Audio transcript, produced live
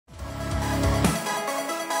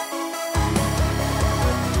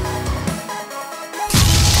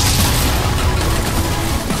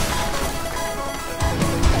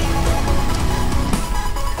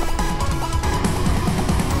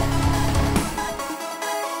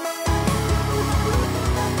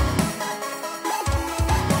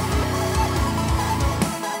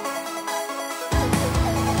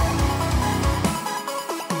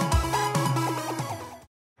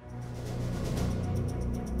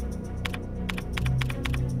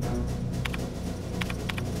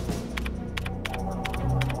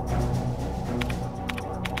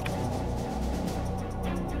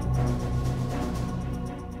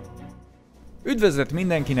Üdvözlet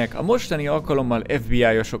mindenkinek! A mostani alkalommal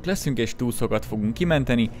FBI-osok leszünk és túszokat fogunk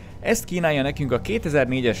kimenteni. Ezt kínálja nekünk a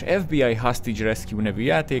 2004-es FBI Hostage Rescue nevű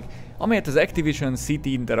játék, amelyet az Activision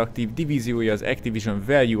City interaktív divíziója az Activision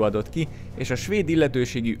Value adott ki, és a svéd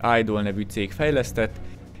illetőségű E.V.O nevű cég fejlesztett.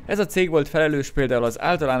 Ez a cég volt felelős például az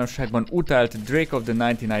általánosságban utált Drake of the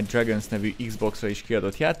 99 Dragons nevű Xbox-ra is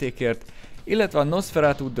kiadott játékért, illetve a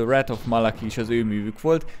Nosferatu The Wrath of Malaki is az ő művük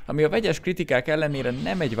volt, ami a vegyes kritikák ellenére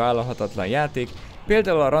nem egy vállalhatatlan játék,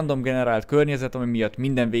 például a random generált környezet, ami miatt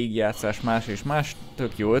minden végigjátszás más és más,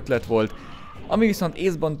 tök jó ötlet volt. Ami viszont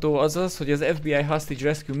észbontó az az, hogy az FBI Hostage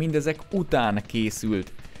Rescue mindezek után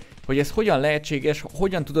készült. Hogy ez hogyan lehetséges,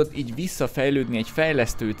 hogyan tudott így visszafejlődni egy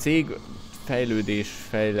fejlesztő cég,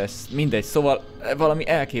 mindegy, szóval valami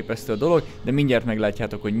elképesztő a dolog, de mindjárt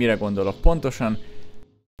meglátjátok, hogy mire gondolok pontosan.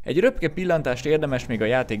 Egy röpke pillantást érdemes még a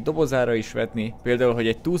játék dobozára is vetni, például, hogy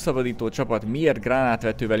egy túlszabadító csapat miért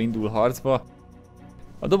gránátvetővel indul harcba.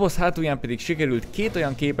 A doboz hátulján pedig sikerült két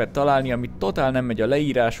olyan képet találni, ami totál nem megy a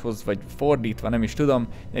leíráshoz, vagy fordítva, nem is tudom,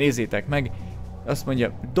 de nézzétek meg. Azt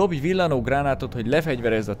mondja, dobj villanó gránátot, hogy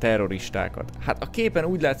lefegyverezd a terroristákat. Hát a képen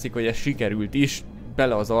úgy látszik, hogy ez sikerült is,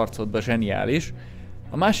 bele az arcodba, zseniális.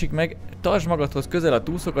 A másik meg, tartsd magadhoz közel a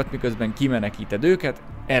túszokat, miközben kimenekíted őket.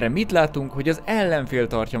 Erre mit látunk, hogy az ellenfél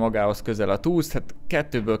tartja magához közel a túszt, hát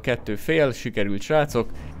kettőből kettő fél, sikerült srácok.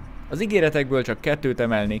 Az ígéretekből csak kettőt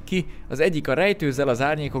emelnék ki, az egyik a rejtőzzel az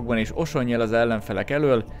árnyékokban és osonj el az ellenfelek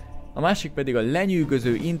elől, a másik pedig a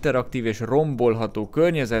lenyűgöző, interaktív és rombolható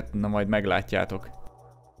környezet, na majd meglátjátok.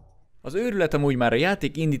 Az őrület amúgy már a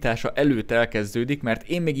játék indítása előtt elkezdődik, mert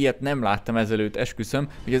én még ilyet nem láttam ezelőtt, esküszöm,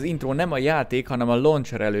 hogy az intro nem a játék, hanem a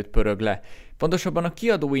launcher előtt pörög le. Pontosabban a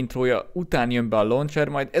kiadó intrója után jön be a launcher,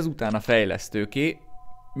 majd ezután a fejlesztőké,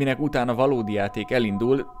 minek utána valódi játék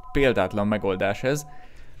elindul, példátlan megoldás ez.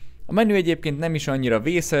 A menü egyébként nem is annyira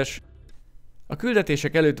vészes, a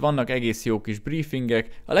küldetések előtt vannak egész jó kis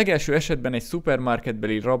briefingek, a legelső esetben egy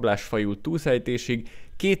szupermarketbeli rablás fajult túlszejtésig,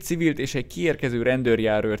 két civilt és egy kiérkező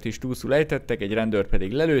rendőrjárőrt is túlszul ejtettek, egy rendőrt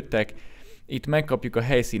pedig lelőttek. Itt megkapjuk a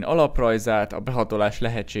helyszín alaprajzát, a behatolás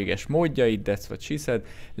lehetséges módjait, that's what she said,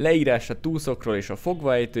 leírás a túszokról és a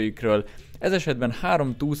fogvaejtőikről, ez esetben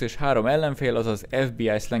 3 túsz és 3 ellenfél, azaz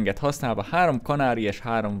FBI szlenget használva 3 kanári és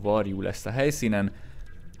 3 varjú lesz a helyszínen.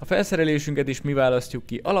 A felszerelésünket is mi választjuk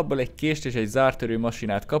ki, alapból egy kést és egy zártörő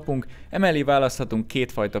masinát kapunk, emellé választhatunk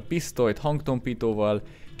kétfajta pisztolyt hangtompítóval,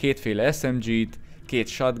 kétféle SMG-t, 2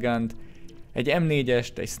 shotgunt, egy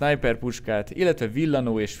M4-est, egy sniper puskát, illetve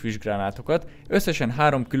villanó és füstgránátokat, összesen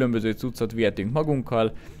 3 különböző cuccot vihetünk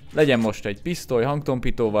magunkkal, legyen most egy pisztoly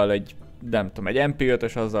hangtompítóval, egy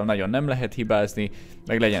MP5-ös, azzal nagyon nem lehet hibázni,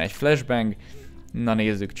 meg legyen egy flashbang, na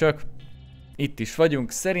nézzük csak. Itt is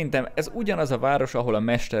vagyunk, szerintem ez ugyanaz a város, ahol a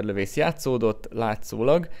mesterlövész játszódott,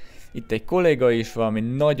 látszólag. Itt egy kolléga is, valami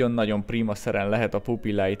nagyon-nagyon prima szeren lehet a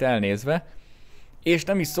pupilláit elnézve. És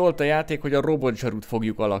nem is szólt a játék, hogy a robotzsarut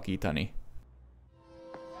fogjuk alakítani.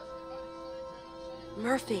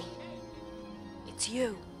 Murphy, it's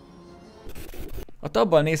you. A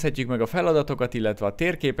tabbal nézhetjük meg a feladatokat, illetve a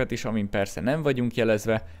térképet is, amin persze nem vagyunk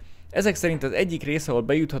jelezve. Ezek szerint az egyik része, ahol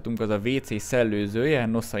bejuthatunk, az a WC szellőzője,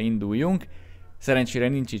 nosza induljunk. Szerencsére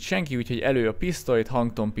nincs itt senki, úgyhogy elő a pisztolyt,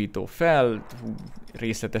 hangtompító fel,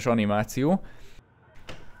 részletes animáció.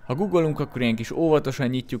 Ha googolunk, akkor ilyen kis óvatosan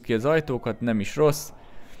nyitjuk ki az ajtókat, nem is rossz.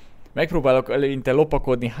 Megpróbálok eleinte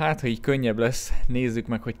lopakodni, hát ha így könnyebb lesz, nézzük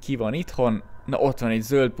meg, hogy ki van itthon. Na ott van egy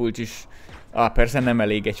zöld pulcs is. Persze nem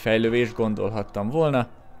elég egy fejlővés, gondolhattam volna.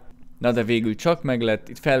 Na de végül csak meglett,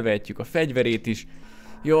 itt felvehetjük a fegyverét is.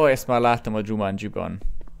 Jó, ezt már láttam a Jumanjiban.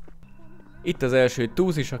 Itt az első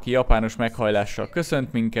túsz is, aki japános meghajlással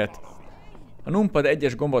köszönt minket. A numpad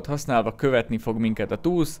 1-es gombot használva követni fog minket a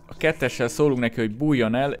túsz, a 2-essel szólunk neki, hogy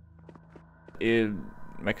bújjon el,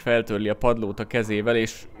 meg feltörli a padlót a kezével,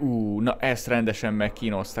 és na ezt rendesen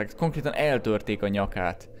megkínozták, konkrétan eltörték a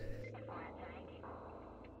nyakát.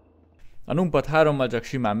 A numpad 3-mal csak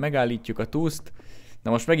simán megállítjuk a túszt.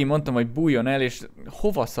 Na most megint mondtam, hogy bújjon el, és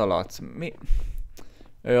hova szaladsz? Mi?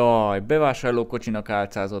 Jaj, bevásárlókocsinak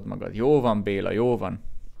álcázod magad. Jó van, Béla, jó van.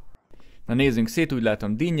 Na nézzünk szét, úgy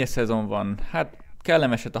látom dinnye szezon van. Hát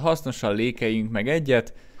kellemeset a hasznosan, lékeljünk meg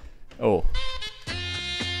egyet. Ó.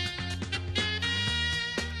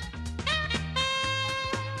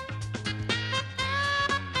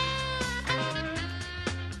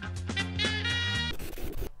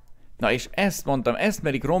 Na és ezt mondtam, ezt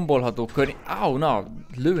merik rombolható körny... na,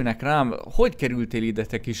 lőnek rám. Hogy kerültél ide,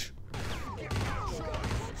 te kis...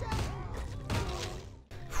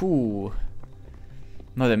 Fú.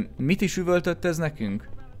 Na de mit is üvöltött ez nekünk?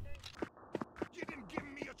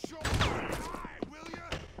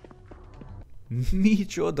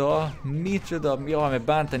 Micsoda? Jaj, mert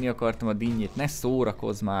bántani akartam a dinnyét, ne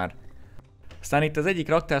szórakozz már. Aztán itt az egyik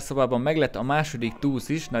raktárszobában meglett a második túsz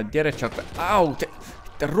is, na gyere csak be. Áú,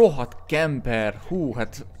 te rohadt kemper.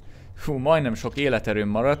 Hú, majdnem sok életerőm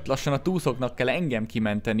maradt, lassan a túszoknak kell engem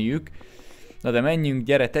kimenteniük. Na de menjünk,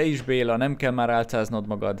 gyere te is Béla, nem kell már álcáznod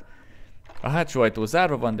magad. A hátsó ajtó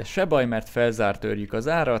zárva van, de se baj, mert felzártörjük az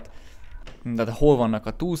árat. De hol vannak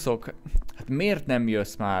a túszok? Hát miért nem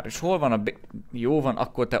jössz már? És hol van a Jó van,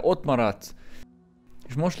 akkor te ott maradsz.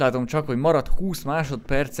 És most látom csak, hogy marad 20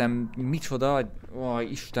 másodpercem. Micsoda? Ó,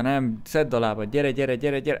 Istenem, szedd a lábad,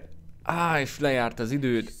 gyere. És lejárt az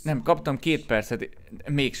időd. Nem, kaptam 2 percet,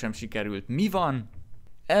 mégsem sikerült. Mi van?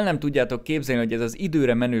 El nem tudjátok képzelni, hogy ez az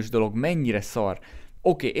időre menős dolog mennyire szar.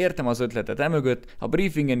 Oké, értem az ötletet emögött, a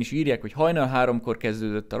briefingen is írják, hogy hajnal 3-kor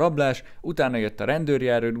kezdődött a rablás, utána jött a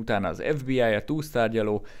rendőrjárőr, utána az FBI, a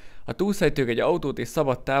túsztárgyaló. A túlszejtők egy autót és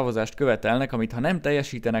szabad távozást követelnek, amit ha nem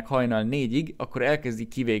teljesítenek hajnal 4-ig, akkor elkezdik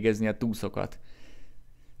kivégezni a túszokat.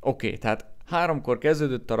 Oké, tehát 3-kor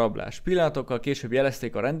kezdődött a rablás. Pillanatokkal később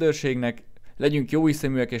jelezték a rendőrségnek, legyünk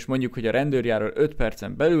jóhiszeműek és mondjuk, hogy a rendőrjárőr 5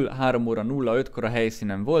 percen belül, 3 óra 05-kor a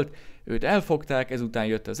helyszínen volt, őt elfogták, ezután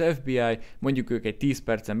jött az FBI, mondjuk ők egy 10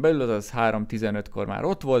 percen belül, azaz 3:15-kor már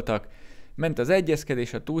ott voltak, ment az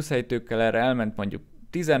egyezkedés a túlszejtőkkel, erre elment mondjuk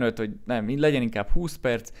 15, hogy nem, legyen inkább 20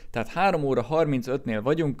 perc, tehát 3 óra 35-nél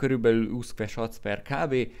vagyunk, körülbelül 20 per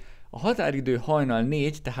kb. A határidő hajnal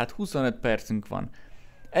 4, tehát 25 percünk van.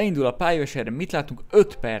 Elindul a pálya, és erre mit látunk?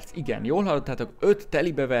 5 perc, igen, jól hallottátok, 5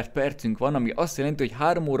 telibevert percünk van, ami azt jelenti, hogy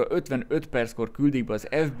 3 óra 55 perckor küldik be az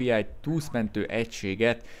FBI túszmentő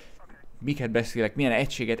egységet. Miket beszélek, milyen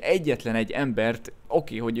egységet? Egyetlen egy embert,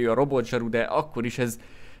 oké, hogy ő a robotzsaru, de akkor is ez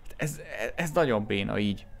nagyon béna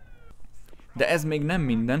így. De ez még nem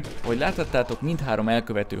minden, hogy láthattátok, mindhárom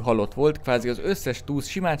elkövető halott volt, kvázi az összes túsz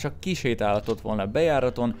simán csak kisétálhatott volna a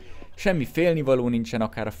bejáraton, semmi félnivaló nincsen,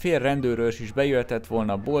 akár a fél rendőrös is bejöhetett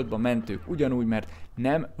volna a boltba, mentők ugyanúgy, mert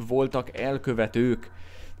nem voltak elkövetők.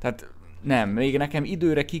 Tehát nem, még nekem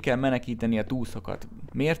időre ki kell menekíteni a túszokat.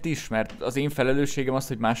 Miért is? Mert az én felelősségem az,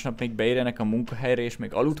 hogy másnap még beérjenek a munkahelyre és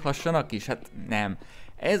még aludhassanak is? Hát nem.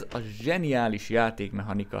 Ez a zseniális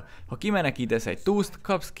játékmechanika. Ha kimenekítesz egy túszt,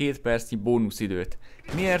 kapsz 2 percnyi bónuszidőt.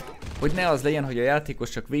 Miért? Hogy ne az legyen, hogy a játékos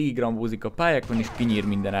csak végigrambózik a pályákon és kinyír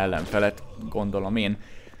minden ellenfelet, gondolom én.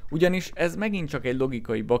 Ugyanis ez megint csak egy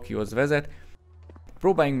logikai bakihoz vezet.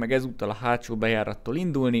 Próbáljunk meg ezúttal a hátsó bejárattól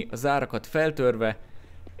indulni, a zárakat feltörve.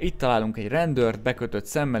 Itt találunk egy rendőrt, bekötött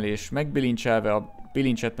szemmel és megbilincselve, a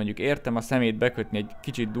bilincset mondjuk értem, a szemét bekötni egy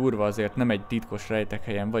kicsit durva, azért nem egy titkos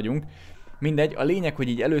rejtekhelyen vagyunk. Mindegy, a lényeg, hogy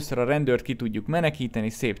így először a rendőrt ki tudjuk menekíteni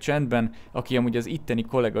szép csendben, aki amúgy az itteni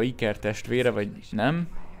kollega ikertestvére, vagy nem?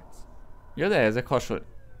 Ja, de ezek hasonló...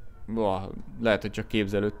 Lehet, hogy csak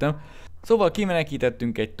képzelődtem. Szóval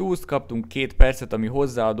kimenekítettünk egy túszt, kaptunk 2 percet, ami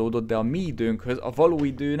hozzáadódott, de a mi időnkhöz a való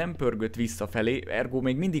idő nem pörgött visszafelé, ergo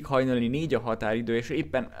még mindig hajnali 4 a határidő, és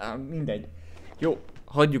éppen mindegy. Jó,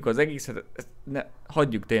 hagyjuk az egészet,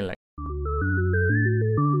 hagyjuk tényleg.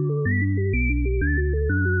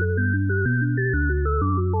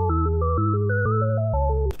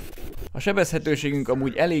 A sebezhetőségünk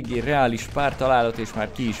amúgy eléggé reális, pár találat és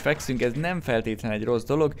már ki is fekszünk, ez nem feltétlen egy rossz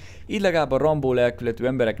dolog, így legalább a Rambó lelkületű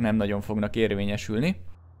emberek nem nagyon fognak érvényesülni.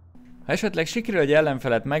 Ha esetleg sikerül egy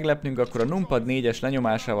ellenfelet meglepnünk, akkor a numpad 4-es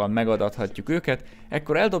lenyomásával megadathatjuk őket,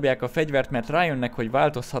 ekkor eldobják a fegyvert, mert rájönnek, hogy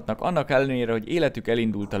változhatnak annak ellenére, hogy életük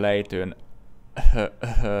elindult a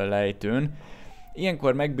lejtőn.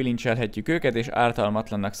 Ilyenkor megbilincselhetjük őket és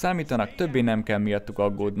ártalmatlannak számítanak, többé nem kell miattuk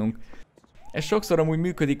aggódnunk. Ez sokszor amúgy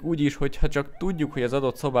működik úgy is, hogy ha csak tudjuk, hogy az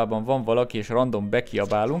adott szobában van valaki és random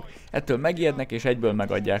bekiabálunk, ettől megijednek és egyből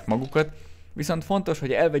megadják magukat, viszont fontos,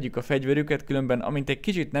 hogy elvegyük a fegyverüket, különben amint egy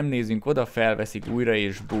kicsit nem nézünk oda, felveszik újra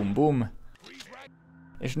és bum bum.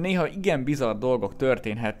 És néha igen bizarr dolgok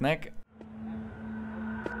történhetnek.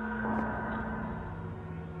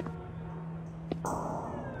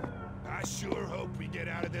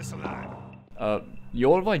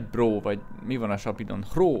 Jól vagy bro, vagy mi van a sapidon?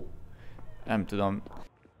 Hro? Nem tudom.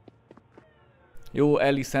 Jó,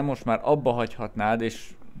 Elise, most már abba hagyhatnád, és...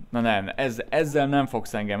 Na nem, ezzel nem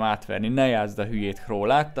fogsz engem átverni, ne játszd a hülyét, Hro.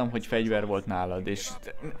 Láttam, hogy fegyver volt nálad, és...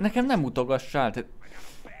 Nekem nem mutogassál, te...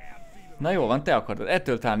 Na jó van, te akarod,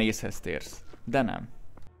 ettől talán észhez térsz. De nem.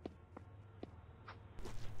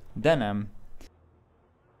 De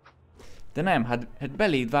nem, hát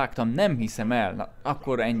beléd vágtam, nem hiszem el, na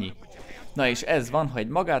akkor ennyi. Na és ez van, ha egy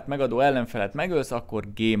magát megadó ellenfelet megölsz, akkor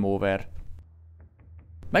game over.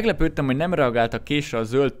 Meglepődtem, hogy nem reagált a késre a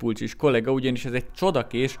zöld pulcsis kollega, ugyanis ez egy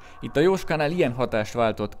csodakés, itt a Jóskánál ilyen hatást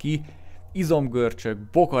váltott ki, izomgörcsök,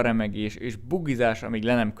 bokaremegés és bugizás, amíg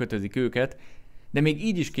le nem kötözik őket, de még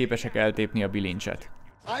így is képesek eltépni a bilincset.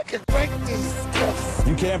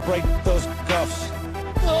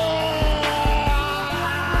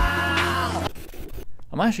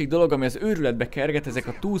 A másik dolog, ami az őrületbe kerget, ezek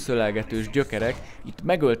a túszölelgetős gyökerek. Itt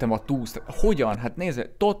megöltem a túszt. Hogyan? Hát nézd,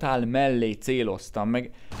 totál mellé céloztam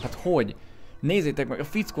meg. Hát hogy? Nézzétek meg, a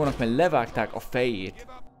fickónak már levágták a fejét.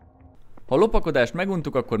 Ha a lopakodást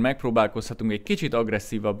meguntuk, akkor megpróbálkozhatunk egy kicsit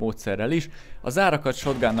agresszívabb módszerrel is. A zárakat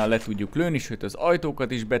shotgunnal le tudjuk lőni, sőt az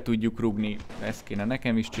ajtókat is be tudjuk rugni. Ezt kéne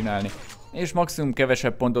nekem is csinálni. És maximum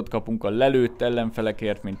kevesebb pontot kapunk a lelőtt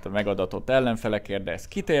ellenfelekért, mint a megadatott ellenfelekért, de ez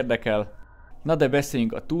kit érdekel? Na de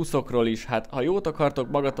beszéljünk a túszokról is, hát ha jót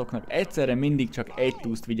akartok magatoknak, egyszerre mindig csak egy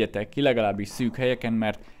túszt vigyetek ki, legalábbis szűk helyeken,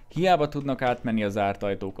 mert hiába tudnak átmenni a zárt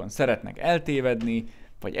ajtókon, szeretnek eltévedni,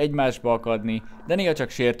 vagy egymásba akadni, de néha csak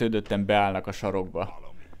sértődötten beállnak a sarokba.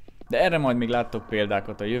 De erre majd még láttok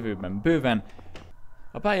példákat a jövőben bőven.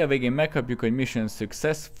 A pálya végén megkapjuk, hogy Mission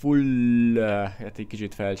Successful, hát egy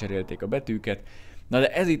kicsit felcserélték a betűket. Na de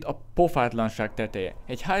ez itt a pofátlanság teteje.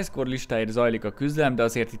 Egy high score listáért zajlik a küzdelem, de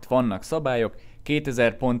azért itt vannak szabályok.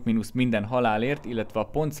 2000 pont mínusz minden halálért, illetve a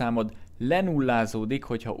pontszámod lenullázódik,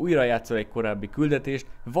 hogyha újra játszol egy korábbi küldetést,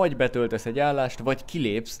 vagy betöltesz egy állást, vagy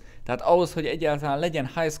kilépsz. Tehát ahhoz, hogy egyáltalán legyen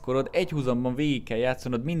high score-od, egy húzamban végig kell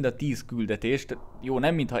játszanod mind a 10 küldetést. Jó,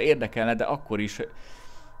 nem mintha érdekelne, de akkor is.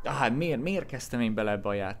 Hát miért kezdtem én bele ebbe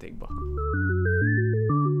a játékba?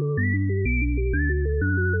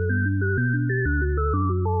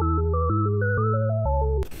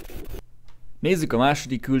 Nézzük a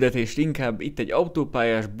második küldetést inkább, itt egy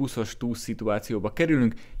autópályás, buszos túsz szituációba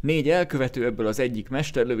kerülünk, 4 elkövető, ebből az egyik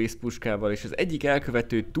mesterlövész puskával, és az egyik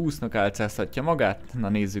elkövető túsznak álcázhatja magát, na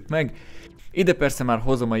nézzük meg. Ide persze már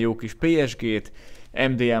hozom a jó kis PSG-t,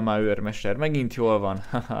 MDMA őrmester megint jól van,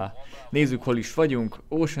 haha. Nézzük hol is vagyunk,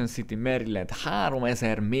 Ocean City, Maryland,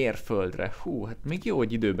 3000 mérföldre, hú, hát még jó,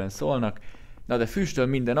 hogy időben szólnak. Na de füstöl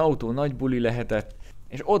minden autó, nagy buli lehetett,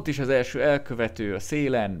 és ott is az első elkövető a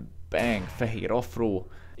szélen, bang, fehér afró.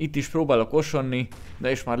 Itt is próbálok osonni, de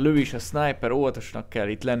és már lő is a sniper, óvatosnak kell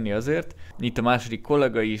itt lenni azért. Itt a második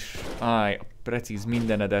kollega is, precíz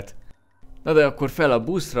mindenedet. Na de akkor fel a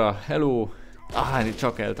buszra, hello.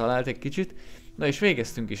 Csak eltalált egy kicsit. Na és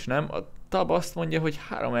végeztünk is, nem? A tab azt mondja, hogy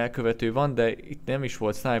 3 elkövető van, de itt nem is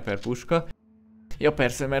volt sniper puska. Ja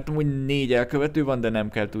persze, mert amúgy 4 elkövető van, de nem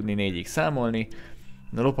kell tudni 4-ig számolni.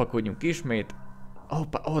 Na lopakodjunk ismét.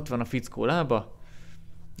 Hoppá, ott van a fickó lába.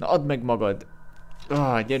 Na add meg magad.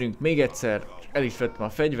 Gyerünk még egyszer. El is vettem a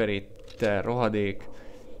fegyverét, te rohadék.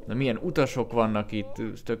 Na milyen utasok vannak itt,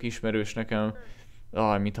 tök ismerős nekem.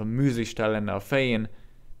 Mintha műzistál lenne a fején.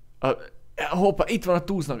 Hoppá, itt van a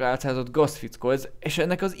túsznak álcázott gazfickó, és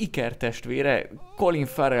ennek az Iker testvére, Colin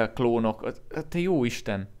Farrell klónok, te jó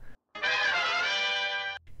Isten.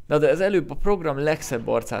 Na de az előbb a program legszebb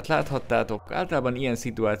arcát láthattátok, általában ilyen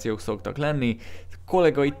szituációk szoktak lenni. A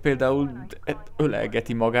kollega itt például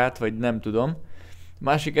ölelgeti magát, vagy nem tudom.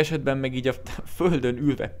 Másik esetben meg így a földön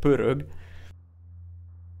ülve pörög.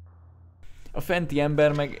 A fenti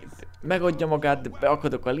ember meg megadja magát, de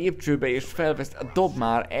beakadok a lépcsőbe és felvesz, dob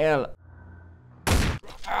már el.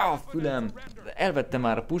 Fülem, elvette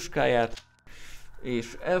már a puskáját.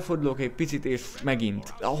 És elfordulok egy picit és megint.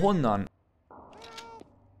 Honnan?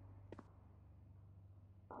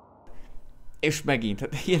 És megint,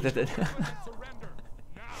 hát hihetetlen.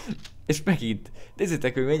 És megint.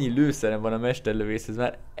 Nézzétek, hogy mennyi lőszerem van a mesterlövészhez,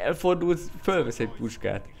 már elfordult, fölvesz egy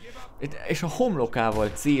puskát. És a homlokával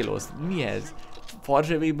céloz. Mi ez?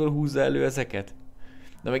 Farzsebéből húzza elő ezeket?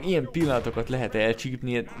 De meg ilyen pillanatokat lehet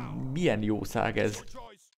elcsípni, milyen jószág ez.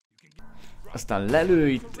 Aztán lelő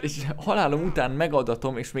itt, és halálom után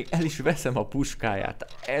megadatom, és még el is veszem a puskáját.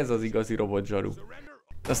 Ez az igazi robotzsaru.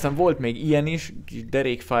 Aztán volt még ilyen is, kis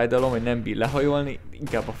derékfájdalom, hogy nem bír lehajolni,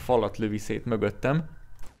 inkább a falat lövi szét mögöttem.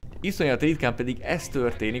 Iszonyat ritkán pedig ez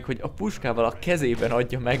történik, hogy a puskával a kezében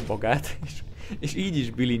adja meg magát, és így is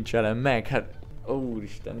bilincselem meg, hát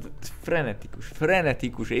úristen,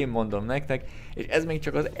 frenetikus, én mondom nektek, és ez még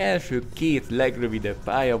csak az első 2 legrövidebb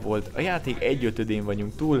pálya volt, a játék 1/5-én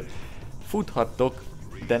vagyunk túl, futhattok,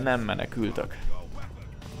 de nem menekültök.